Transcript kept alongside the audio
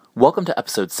Welcome to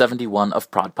episode 71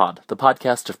 of ProdPod, the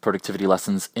podcast of productivity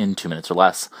lessons in 2 minutes or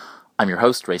less. I'm your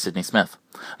host, Ray Sidney Smith.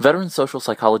 Veteran social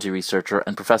psychology researcher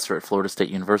and professor at Florida State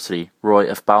University, Roy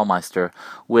F. Baumeister,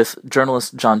 with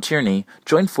journalist John Tierney,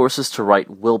 joined forces to write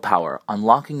Willpower,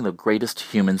 Unlocking the Greatest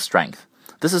Human Strength.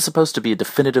 This is supposed to be a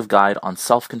definitive guide on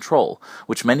self-control,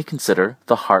 which many consider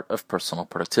the heart of personal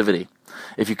productivity.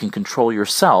 If you can control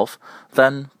yourself,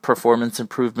 then performance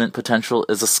improvement potential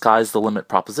is a sky's-the-limit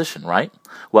proposition, right?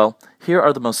 Well, here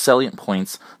are the most salient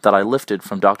points that I lifted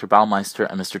from Dr. Baumeister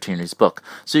and Mr. Tierney's book,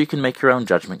 so you can make your own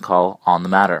judgment call on the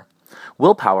matter.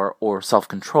 Willpower, or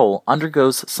self-control,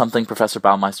 undergoes something Professor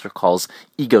Baumeister calls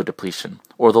ego depletion,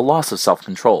 or the loss of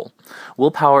self-control.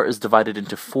 Willpower is divided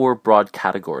into 4 broad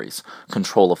categories: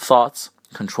 control of thoughts,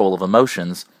 control of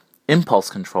emotions, impulse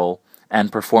control,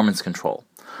 and performance control.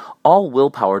 All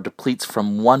willpower depletes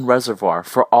from one reservoir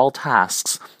for all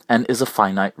tasks and is a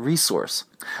finite resource.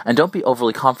 And don't be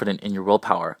overly confident in your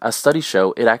willpower, as studies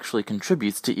show it actually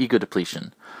contributes to ego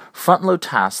depletion. Front-load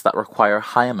tasks that require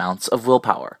high amounts of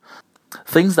willpower.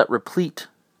 Things that replete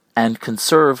and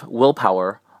conserve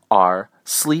willpower are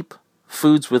sleep,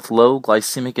 foods with low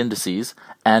glycemic indices,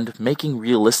 and making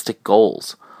realistic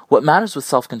goals. What matters with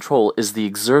self-control is the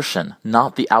exertion,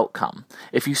 not the outcome.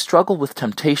 If you struggle with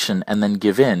temptation and then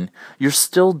give in, you're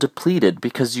still depleted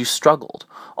because you struggled.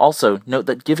 Also, note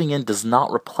that giving in does not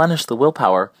replenish the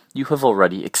willpower you have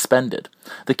already expended.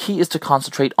 The key is to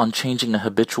concentrate on changing a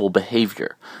habitual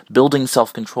behavior. Building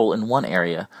self-control in one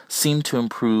area seems to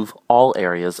improve all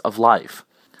areas of life.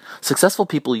 Successful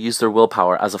people use their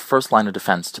willpower as a first line of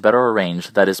defense to better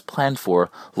arrange, that is, plan for,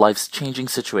 life's changing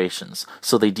situations,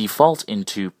 so they default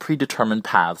into predetermined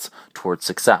paths towards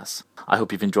success. I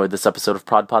hope you've enjoyed this episode of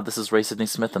ProdPod. This is Ray Sidney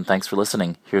Smith, and thanks for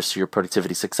listening. Here's to your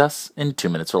productivity success in 2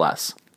 minutes or less.